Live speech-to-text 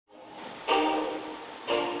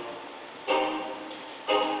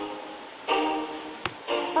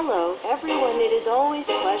Everyone, it is always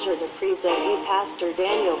a pleasure to present you Pastor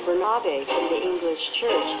Daniel Bernabe from the English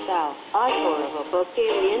Church South, author of a book,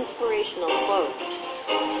 Daily Inspirational Quotes.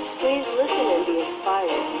 Please listen and be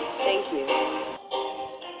inspired. Thank you.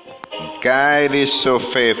 God is so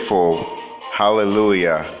faithful.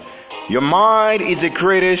 Hallelujah. Your mind is the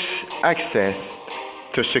greatest access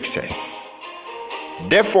to success.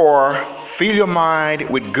 Therefore, fill your mind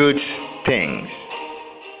with good things.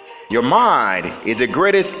 Your mind is the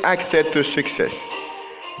greatest access to success.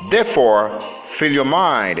 Therefore, fill your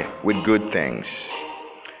mind with good things.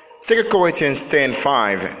 2 Corinthians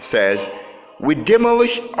 10:5 says, "We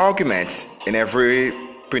demolish arguments and every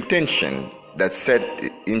pretension that set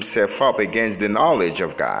himself up against the knowledge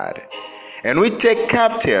of God, and we take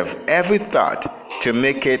captive every thought to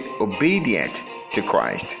make it obedient to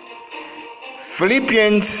Christ."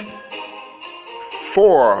 Philippians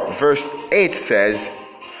 4 verse 8 says,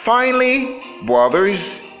 "Finally,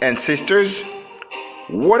 brothers and sisters,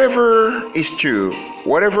 whatever is true,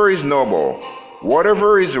 whatever is noble,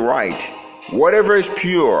 whatever is right, whatever is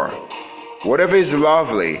pure, whatever is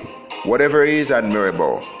lovely, whatever is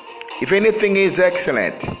admirable, if anything is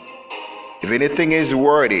excellent, if anything is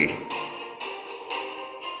worthy,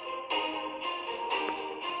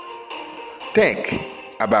 think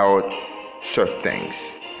about such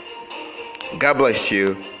things." God bless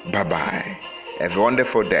you. Bye-bye. Have a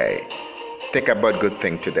wonderful day. Think about good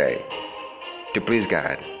things today to please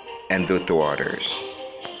God and do to others.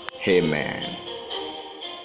 Amen.